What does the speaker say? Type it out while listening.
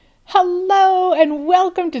Hello and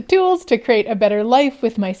welcome to Tools to Create a Better Life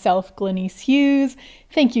with myself, Glenise Hughes.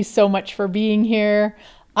 Thank you so much for being here.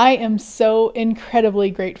 I am so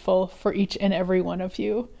incredibly grateful for each and every one of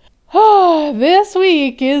you. This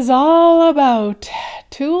week is all about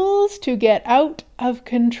tools to get out of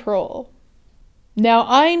control. Now,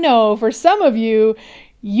 I know for some of you,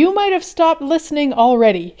 you might have stopped listening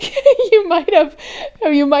already. You might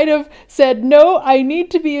have said, "No, I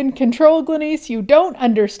need to be in control, Glenise. You don't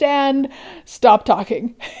understand. Stop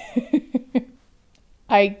talking."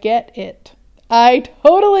 I get it. I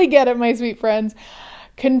totally get it, my sweet friends.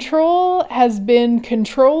 Control has been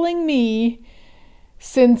controlling me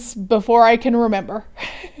since before I can remember.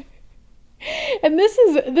 And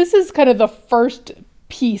this is kind of the first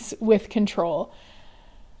piece with control.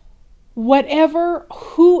 Whatever,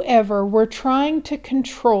 whoever we're trying to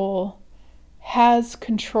control has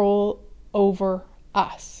control over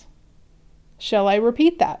us. Shall I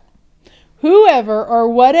repeat that? Whoever or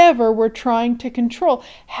whatever we're trying to control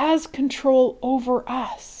has control over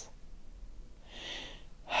us.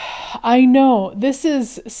 I know this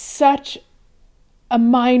is such a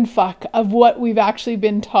mindfuck of what we've actually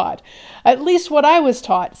been taught. At least what I was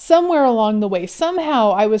taught somewhere along the way.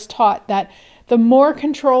 Somehow I was taught that the more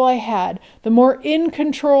control I had, the more in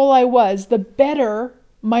control I was, the better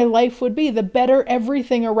my life would be, the better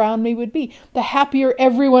everything around me would be, the happier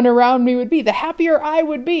everyone around me would be, the happier I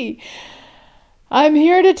would be. I'm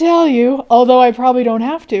here to tell you, although I probably don't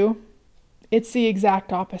have to, it's the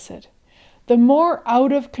exact opposite. The more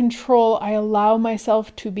out of control I allow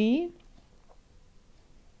myself to be,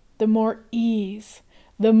 the more ease,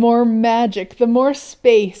 the more magic, the more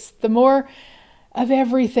space, the more of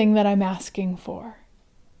everything that I'm asking for.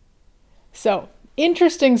 So,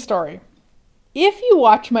 interesting story. If you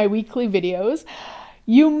watch my weekly videos,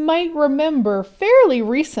 you might remember fairly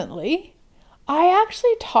recently, I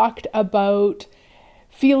actually talked about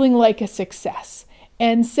feeling like a success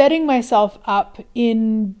and setting myself up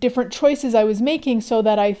in different choices I was making so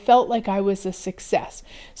that I felt like I was a success.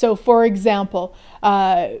 So, for example,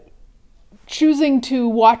 choosing to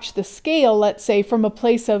watch the scale, let's say, from a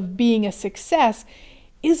place of being a success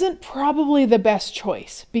isn't probably the best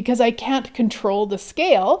choice because I can't control the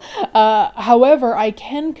scale. However, I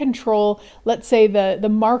can control, let's say the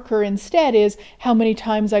marker instead is how many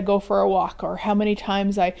times I go for a walk or how many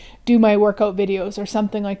times I do my workout videos or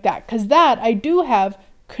something like that. Because that I do have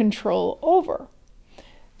control over.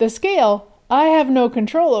 The scale, I have no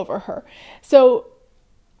control over her. So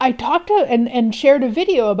I talked to and shared a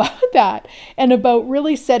video about that and about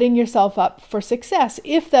really setting yourself up for success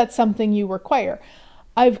if that's something you require.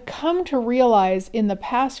 I've come to realize in the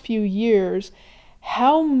past few years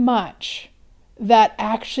how much that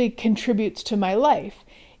actually contributes to my life.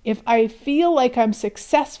 If I feel like I'm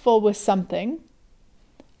successful with something,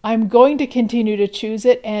 I'm going to continue to choose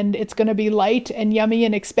it and it's going to be light and yummy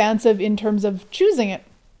and expansive in terms of choosing it.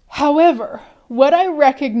 However, what I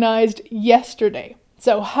recognized yesterday,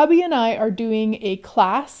 so hubby and I are doing a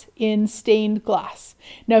class in stained glass.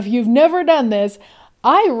 Now, if you've never done this,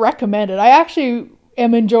 I recommend it. I actually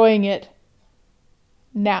am enjoying it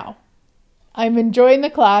now. I'm enjoying the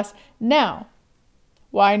class now.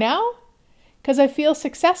 Why now? Because I feel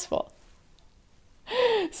successful.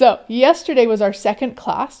 So yesterday was our second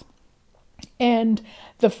class. And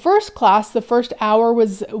the first class, the first hour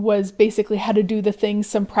was basically how to do the things,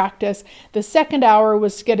 some practice. The second hour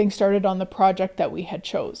was getting started on the project that we had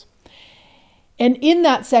chose. And in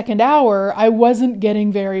that second hour, I wasn't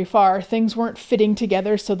getting very far. Things weren't fitting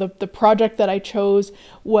together. So the project that I chose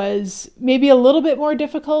was maybe a little bit more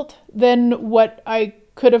difficult than what I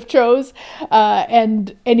could have chose.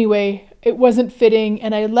 And anyway, it wasn't fitting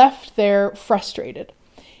and I left there frustrated.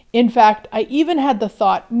 In fact, I even had the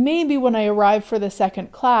thought, maybe when I arrive for the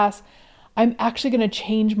second class, I'm actually going to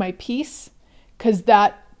change my piece because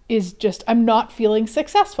that is just, I'm not feeling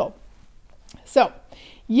successful. So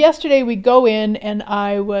yesterday we go in and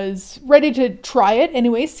I was ready to try it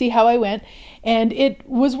anyway, see how I went. And it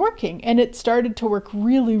was working and it started to work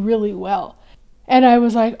really, really well. And I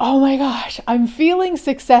was like, oh my gosh, I'm feeling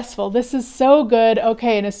successful. This is so good.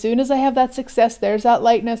 Okay, and as soon as I have that success, there's that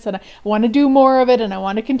lightness and I want to do more of it and I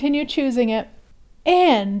want to continue choosing it.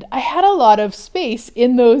 And I had a lot of space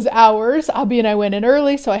in those hours. Abby and I went in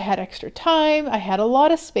early, so I had extra time. I had a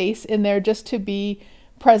lot of space in there just to be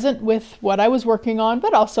present with what I was working on,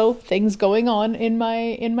 but also things going on in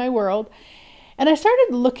my world. And I started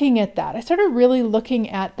looking at that. I started really looking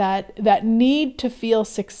at that need to feel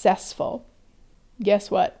successful.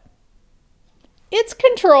 Guess what? It's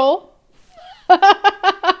control. Damn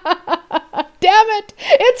it,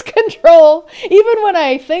 it's control. Even when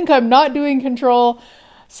I think I'm not doing control,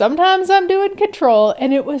 Sometimes I'm doing control.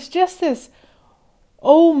 And it was just this,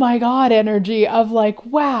 oh my God, energy of like,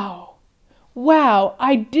 wow,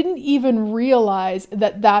 I didn't even realize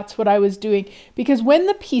that that's what I was doing. Because when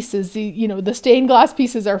the pieces, the stained glass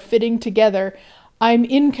pieces are fitting together, I'm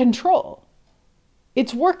in control.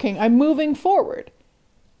 It's working. I'm moving forward.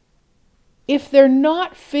 If they're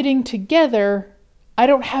not fitting together, I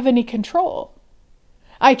don't have any control.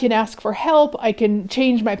 I can ask for help, I can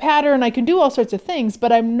change my pattern, I can do all sorts of things,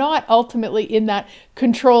 but I'm not ultimately in that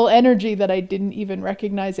control energy that I didn't even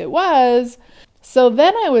recognize it was. So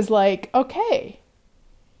then I was like, okay,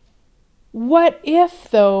 what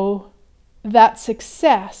if though that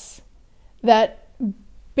success that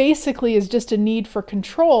basically is just a need for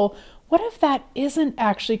control, what if that isn't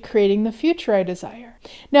actually creating the future I desire?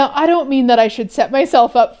 Now, I don't mean that I should set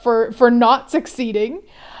myself up for not succeeding.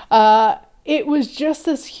 It was just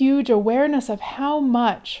this huge awareness of how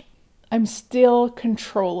much I'm still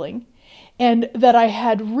controlling, and that I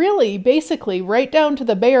had really basically right down to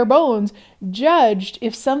the bare bones judged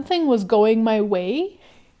if something was going my way,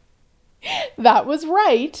 that was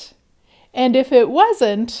right. And if it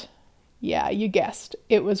wasn't, yeah, you guessed,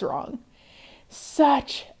 it was wrong.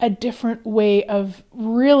 Such a different way of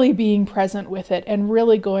really being present with it and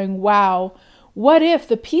really going, wow, what if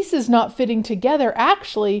the pieces not fitting together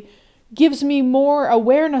actually gives me more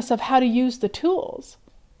awareness of how to use the tools?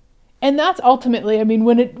 And that's ultimately, I mean,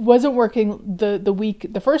 when it wasn't working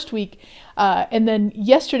the first week, and then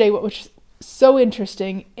yesterday, what was so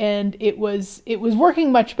interesting, and it was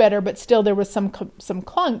working much better, but still there was some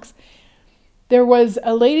clunks. There was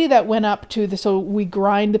a lady that went up to so we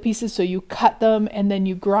grind the pieces, so you cut them and then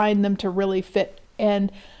you grind them to really fit.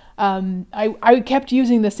 And I kept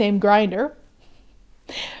using the same grinder.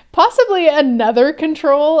 Possibly another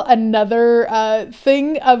control, another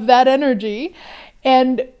thing of that energy.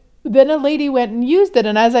 And then a lady went and used it.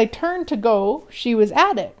 And as I turned to go, she was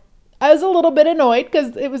at it. I was a little bit annoyed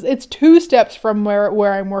because it's 2 steps from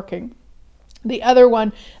where I'm working. The other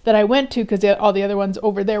one that I went to, because all the other ones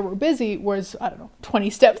over there were busy, was, 20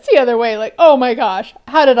 steps the other way. Like, oh my gosh,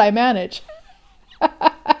 how did I manage?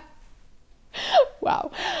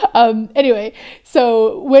 Wow. Anyway,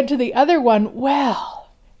 so went to the other one. Well,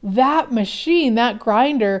 that machine, that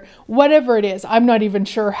grinder, whatever it is, I'm not even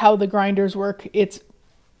sure how the grinders work. It's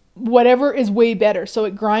whatever is way better. So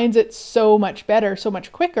it grinds it so much better, so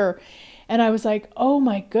much quicker. And I was like, oh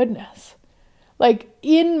my goodness. Like,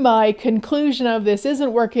 in my conclusion of this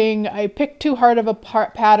isn't working, I picked too hard of a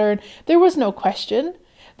pattern. There was no question.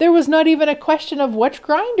 There was not even a question of which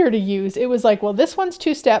grinder to use. It was like, well, this one's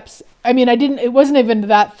 2 steps. I mean, it wasn't even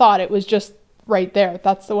that thought. It was just right there.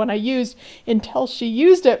 That's the one I used until she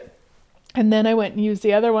used it. And then I went and used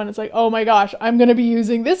the other one. It's like, oh my gosh, I'm going to be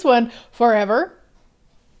using this one forever.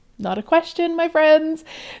 Not a question, my friends.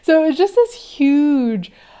 So it was just this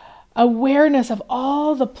huge awareness of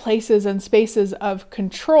all the places and spaces of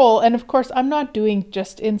control. And of course, I'm not doing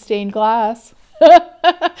just in stained glass.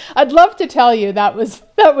 I'd love to tell you that was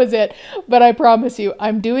it, but I promise you,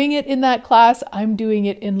 I'm doing it in that class. I'm doing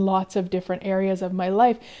it in lots of different areas of my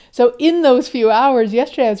life. So in those few hours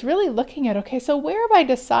yesterday, I was really looking at, okay, so where have I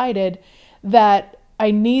decided that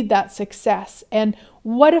I need that success? And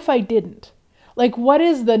what if I didn't? Like, what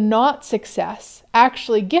is the not success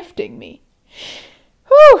actually gifting me?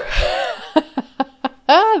 Whew.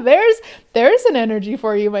 There's an energy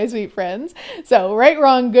for you, my sweet friends. So right,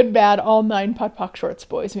 wrong, good, bad, all 9 POD POC shorts,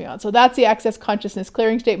 boys, me on. So that's the Access Consciousness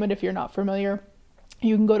Clearing Statement. If you're not familiar,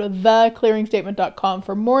 you can go to theclearingstatement.com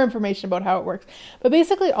for more information about how it works. But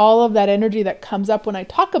basically all of that energy that comes up when I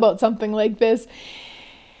talk about something like this,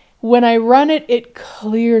 when I run it, it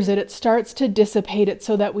clears it. It starts to dissipate it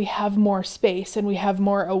so that we have more space and we have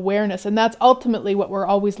more awareness. And that's ultimately what we're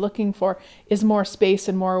always looking for, is more space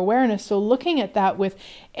and more awareness. So looking at that with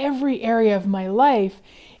every area of my life,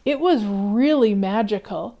 it was really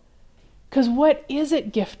magical. Because what is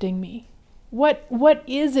it gifting me? What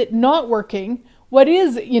is it not working? What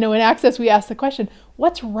is, in Access, we ask the question,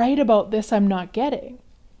 what's right about this I'm not getting?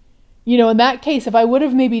 In that case, if I would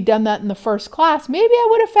have maybe done that in the first class, maybe I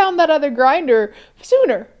would have found that other grinder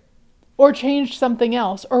sooner or changed something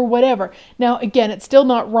else or whatever. Now, again, it's still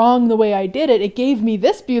not wrong the way I did it. It gave me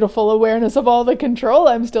this beautiful awareness of all the control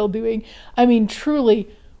I'm still doing. I mean, truly,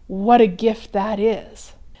 what a gift that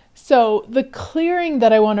is. So the clearing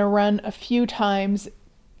that I want to run a few times,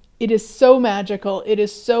 it is so magical. It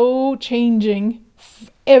is so changing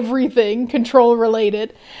everything control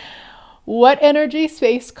related. What energy,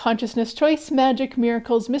 space, consciousness, choice, magic,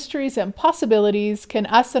 miracles, mysteries, and possibilities can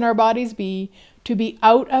us and our bodies be to be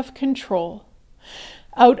out of control,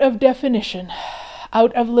 out of definition,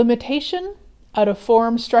 out of limitation, out of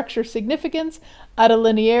form, structure, significance, out of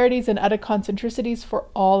linearities, and out of concentricities for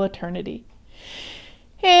all eternity.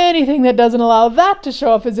 Anything that doesn't allow that to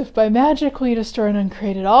show up as if by magic, we destroy and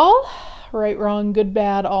uncreate it all. Right, wrong, good,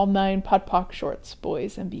 bad, all 9, pot, pock, shorts,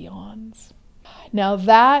 boys, and beyonds. Now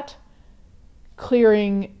that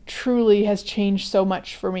clearing truly has changed so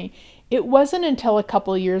much for me. It wasn't until a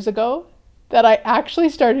couple years ago that I actually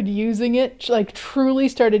started using it, like truly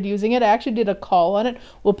started using it. I actually did a call on it.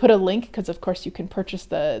 We'll put a link because of course you can purchase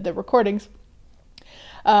the recordings.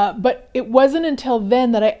 But it wasn't until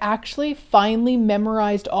then that I actually finally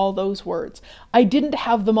memorized all those words. I didn't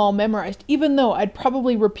have them all memorized, even though I'd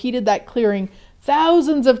probably repeated that clearing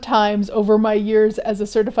thousands of times over my years as a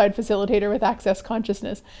certified facilitator with Access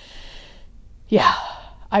Consciousness. Yeah,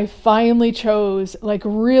 I finally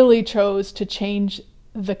really chose to change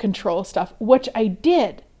the control stuff, which I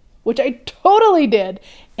totally did.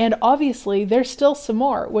 And obviously there's still some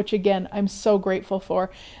more, which again, I'm so grateful for,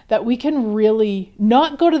 that we can really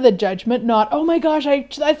not go to the judgment, not, oh my gosh, I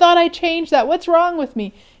thought I changed that. What's wrong with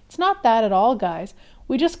me? It's not that at all, guys.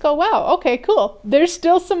 We just go, wow, okay, cool. There's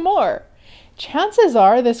still some more. Chances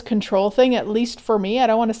are this control thing, at least for me, I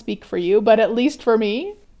don't want to speak for you, but at least for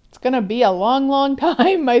me, it's going to be a long, long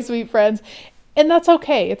time, my sweet friends. And that's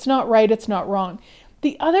okay. It's not right. It's not wrong.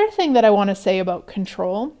 The other thing that I want to say about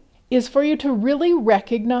control is for you to really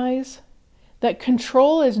recognize that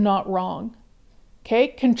control is not wrong. Okay?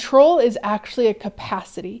 Control is actually a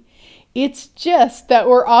capacity. It's just that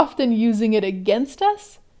we're often using it against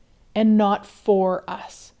us and not for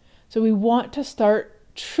us. So we want to start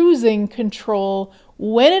choosing control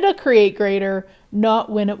when it'll create greater,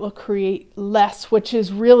 not when it will create less, which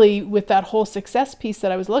is really with that whole success piece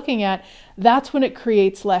that I was looking at, that's when it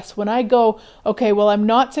creates less. When I go, okay, well, I'm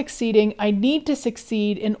not succeeding, I need to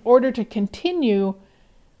succeed in order to continue,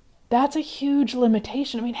 that's a huge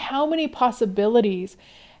limitation. I mean, how many possibilities,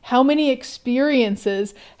 how many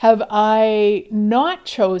experiences have I not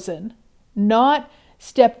chosen, not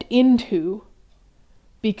stepped into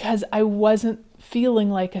because I wasn't feeling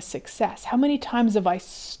like a success? How many times have I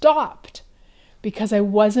stopped because I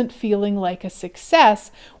wasn't feeling like a success,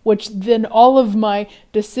 which then all of my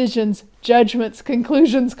decisions, judgments,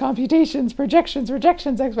 conclusions, computations, projections,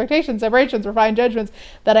 rejections, expectations, separations, refined judgments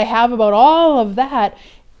that I have about all of that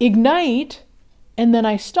ignite, and then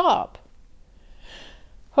I stop.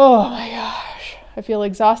 Oh my gosh. I feel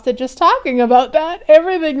exhausted just talking about that.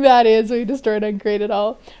 Everything that is, we destroy and uncreate it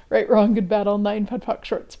all. Right, wrong, good, bad, all 9, pot, pock,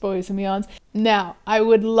 shorts, boys, and beyonds. Now, I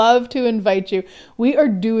would love to invite you. We are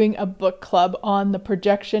doing a book club on the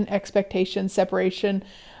Projection, Expectation, Separation,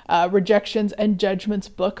 Rejections, and Judgments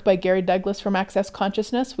book by Gary Douglas from Access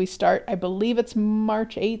Consciousness. We start, I believe it's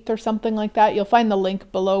March 8th or something like that. You'll find the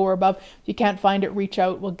link below or above. If you can't find it, reach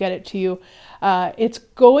out. We'll get it to you. It's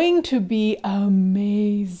going to be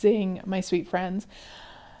amazing, my sweet friends.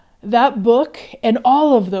 That book and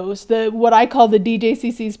all of those, what I call the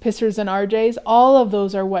DJCCs, Pissers, and RJs, all of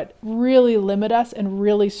those are what really limit us and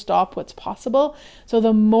really stop what's possible. So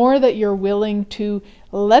the more that you're willing to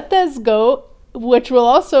let this go, which will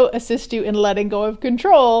also assist you in letting go of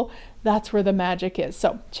control, that's where the magic is.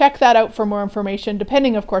 So check that out for more information,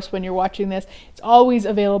 depending, of course, when you're watching this. It's always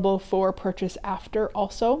available for purchase after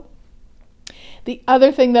also. The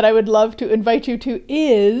other thing that I would love to invite you to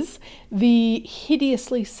is the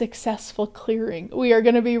Hideously Successful Clearing. We are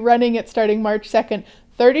going to be running it starting March 2nd,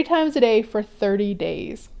 30 times a day for 30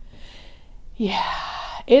 days. Yeah,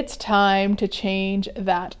 it's time to change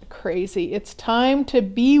that crazy. It's time to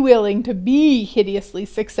be willing to be hideously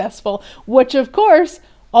successful, which of course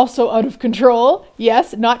also out of control.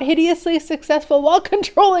 Yes, not hideously successful while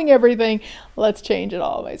controlling everything. Let's change it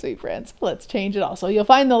all, my sweet friends. Let's change it all. So you'll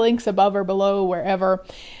find the links above or below, wherever.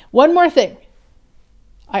 One more thing.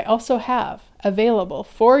 I also have available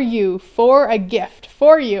for you, for a gift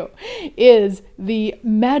for you, is the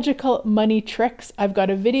magical money tricks. I've got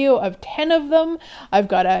a video of 10 of them. I've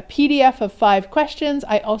got a PDF of 5 questions.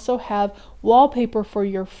 I also have wallpaper for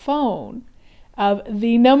your phone of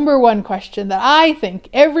the number one question that I think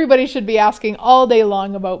everybody should be asking all day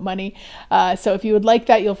long about money. So if you would like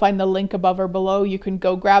that, you'll find the link above or below. You can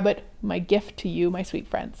go grab it. My gift to you, my sweet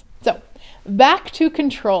friends. So back to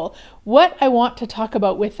control. What I want to talk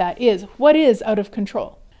about with that is, what is out of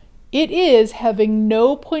control? It is having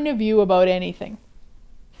no point of view about anything.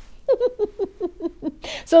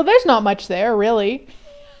 So there's not much there, really.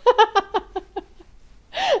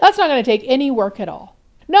 That's not going to take any work at all.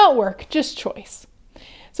 Not work, just choice.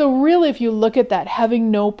 So really, if you look at that, having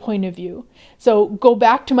no point of view. So go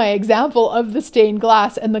back to my example of the stained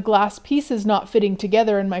glass and the glass pieces not fitting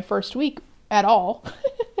together in my first week at all.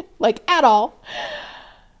 Like at all.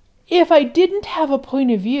 if I didn't have a point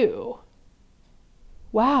of view,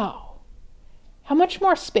 wow, how much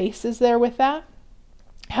more space is there with that?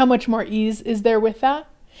 How much more ease is there with that?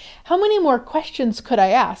 How many more questions could I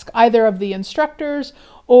ask, either of the instructors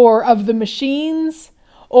or of the machines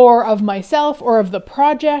or of myself or of the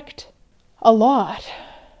project? A lot.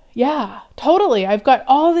 Yeah, totally. I've got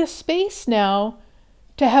all this space now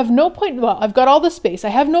to have no point. Well, I've got all the space. I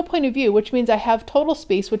have no point of view, which means I have total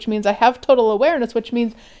space, which means I have total awareness, which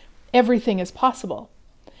means everything is possible.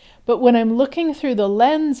 But when I'm looking through the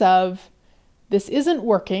lens of this isn't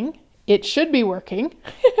working, it should be working.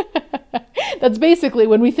 That's basically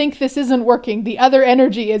when we think this isn't working, the other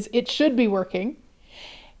energy is it should be working.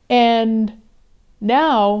 And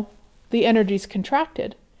now the energy's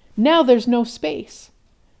contracted. Now there's no space.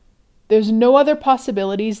 There's no other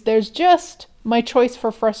possibilities. There's just my choice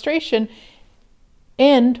for frustration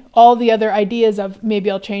and all the other ideas of maybe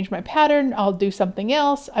I'll change my pattern, I'll do something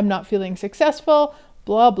else, I'm not feeling successful,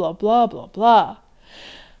 blah, blah, blah, blah, blah.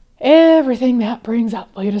 Everything that brings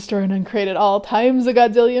up, will you destroy and uncreate it all times a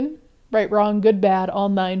godzillion? Right, wrong, good, bad, all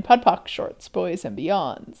 9 podpoc shorts, boys and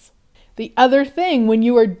beyonds. The other thing, when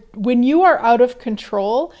you are out of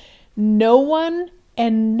control, no one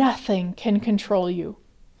and nothing can control you.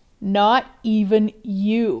 Not even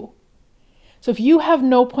you. So if you have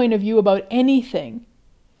no point of view about anything,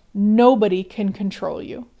 nobody can control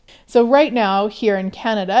you. So right now here in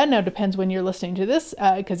Canada, now depends when you're listening to this,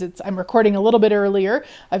 because I'm recording a little bit earlier.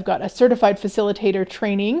 I've got a certified facilitator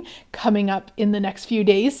training coming up in the next few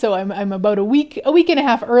days, so I'm about a week and a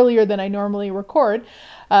half earlier than I normally record.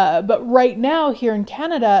 But right now here in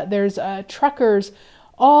Canada, there's truckers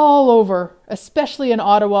all over, especially in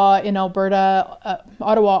Ottawa, in Alberta,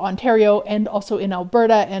 Ottawa, Ontario, and also in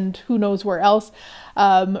Alberta, and who knows where else.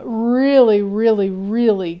 Really, really,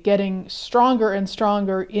 really getting stronger and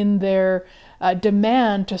stronger in their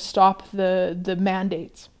demand to stop the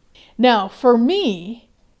mandates. Now, for me,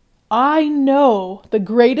 I know the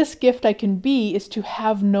greatest gift I can be is to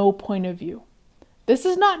have no point of view. This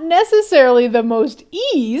is not necessarily the most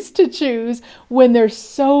ease to choose when there's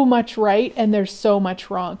so much right and there's so much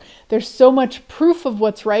wrong. There's so much proof of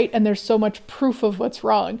what's right and there's so much proof of what's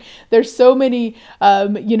wrong. There's so many,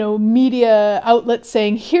 media outlets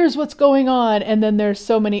saying, here's what's going on. And then there's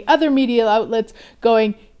so many other media outlets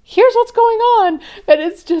going, here's what's going on. And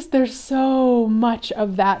it's just, there's so much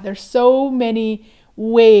of that. There's so many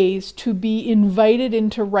ways to be invited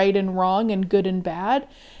into right and wrong and good and bad.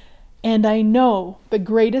 And I know the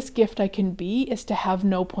greatest gift I can be is to have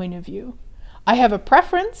no point of view. I have a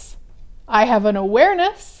preference, I have an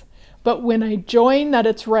awareness, but when I join that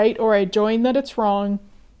it's right or I join that it's wrong,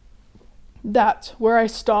 that's where I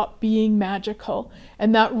stop being magical.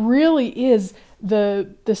 And that really is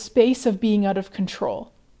the space of being out of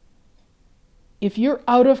control. If you're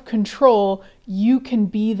out of control, you can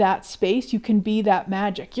be that space, you can be that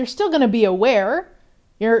magic. You're still going to be aware.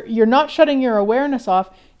 You're not shutting your awareness off.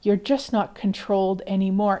 You're just not controlled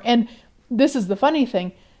anymore. And this is the funny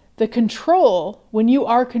thing. The control, when you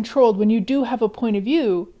are controlled, when you do have a point of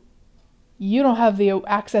view, you don't have the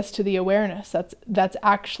access to the awareness that's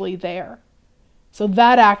actually there. So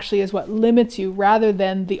that actually is what limits you rather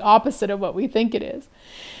than the opposite of what we think it is.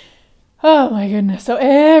 Oh my goodness. So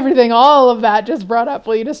everything, all of that just brought up,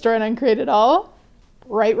 will you destroy and uncreate it all?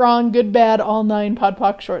 Right, wrong, good, bad, all 9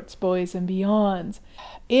 podpoc shorts, boys and beyonds.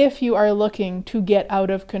 If you are looking to get out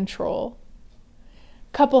of control,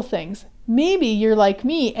 couple things. Maybe you're like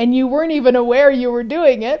me and you weren't even aware you were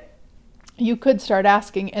doing it. You could start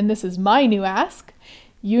asking, and this is my new ask,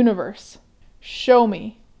 universe, show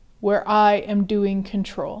me where I am doing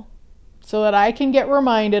control so that I can get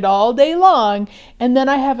reminded all day long, and then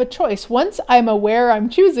I have a choice. Once I'm aware I'm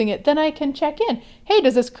choosing it, then I can check in. Hey,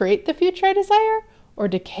 does this create the future I desire or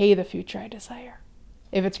decay the future I desire?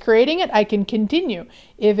 If it's creating it, I can continue.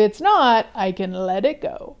 If it's not, I can let it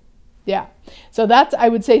go. Yeah. So that's, I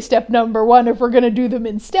would say, step number 1, if we're going to do them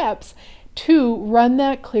in steps. 2, run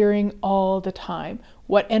that clearing all the time.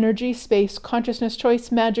 What energy, space, consciousness,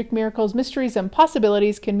 choice, magic, miracles, mysteries, and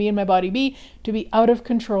possibilities can me and my body be to be out of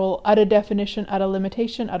control, out of definition, out of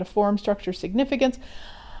limitation, out of form, structure, significance,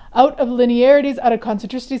 out of linearities, out of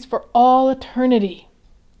concentricities for all eternity.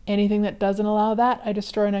 Anything that doesn't allow that, I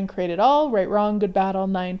destroy and uncreate it all. Right, wrong, good, bad, all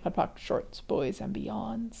 9 podpoc shorts, boys and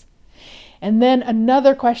beyonds. And then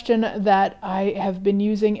another question that I have been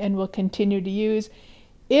using and will continue to use,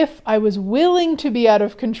 if I was willing to be out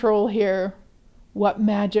of control here, what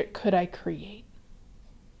magic could I create?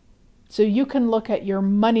 So you can look at your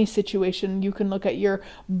money situation, you can look at your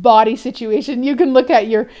body situation, you can look at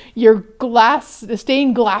your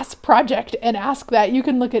stained glass project and ask that. You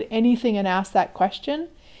can look at anything and ask that question.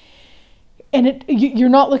 And you're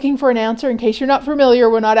not looking for an answer. In case you're not familiar,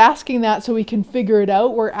 we're not asking that so we can figure it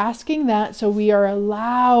out. We're asking that so we are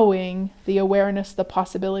allowing the awareness, the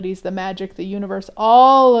possibilities, the magic, the universe,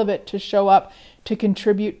 all of it to show up, to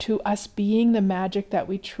contribute to us being the magic that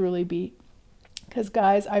we truly be. Because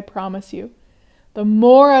guys, I promise you, the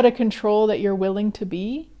more out of control that you're willing to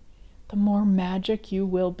be, the more magic you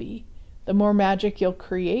will be. The more magic you'll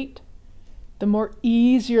create. The more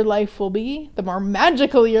ease your life will be, the more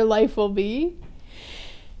magical your life will be.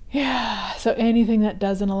 Yeah, so anything that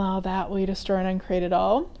doesn't allow that, we destroy and uncreate it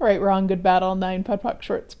all. Right, wrong, good, bad, all nine, POD POC,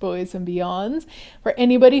 shorts, boys, and beyonds. For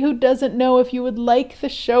anybody who doesn't know, if you would like the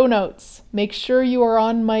show notes, make sure you are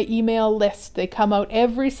on my email list. They come out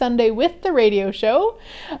every Sunday with the radio show.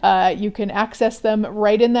 You can access them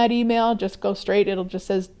right in that email. Just go straight. It'll just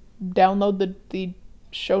says download the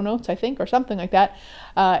show notes, I think, or something like that,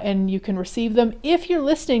 and you can receive them. If you're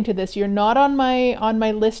listening to this, you're not on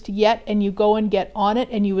my list yet, and you go and get on it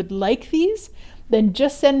and you would like these, then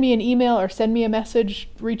just send me an email or send me a message,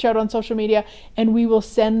 reach out on social media, and we will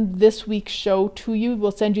send this week's show to you.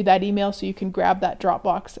 We'll send you that email so you can grab that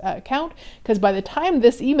Dropbox account, because by the time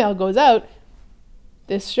this email goes out,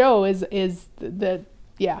 this show is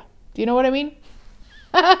yeah, do you know what I mean?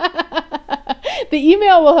 The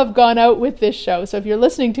email will have gone out with this show. So if you're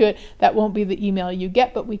listening to it, that won't be the email you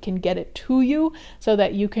get, but we can get it to you so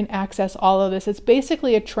that you can access all of this. It's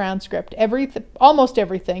basically a transcript. Almost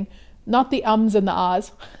everything, not the ums and the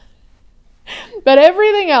ahs, but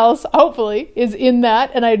everything else, hopefully, is in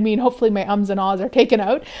that. And I mean, hopefully my ums and ahs are taken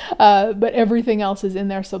out, but everything else is in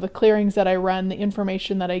there. So the clearings that I run, the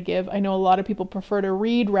information that I give, I know a lot of people prefer to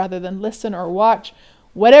read rather than listen or watch.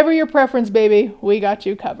 Whatever your preference, baby, we got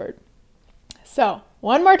you covered. So,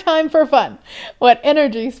 one more time for fun. What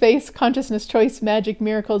energy, space, consciousness, choice, magic,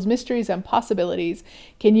 miracles, mysteries, and possibilities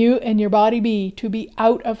can you and your body be to be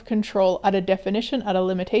out of control, out of definition, out of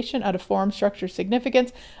limitation, out of form, structure,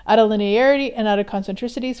 significance, out of linearity, and out of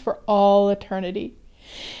concentricities for all eternity?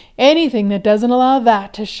 Anything that doesn't allow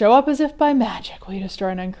that to show up as if by magic, we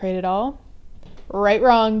destroy and uncreate it all. Right,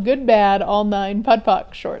 wrong, good, bad, all nine, POD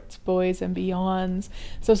POC, shorts, boys, and beyonds.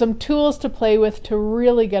 So some tools to play with to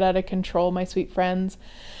really get out of control, my sweet friends.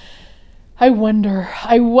 I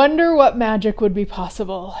wonder what magic would be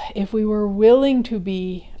possible if we were willing to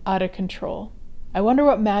be out of control. I wonder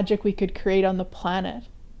what magic we could create on the planet.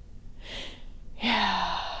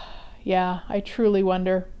 Yeah, I truly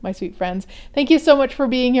wonder, my sweet friends. Thank you so much for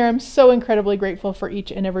being here. I'm so incredibly grateful for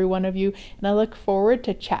each and every one of you, and I look forward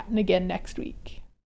to chatting again next week.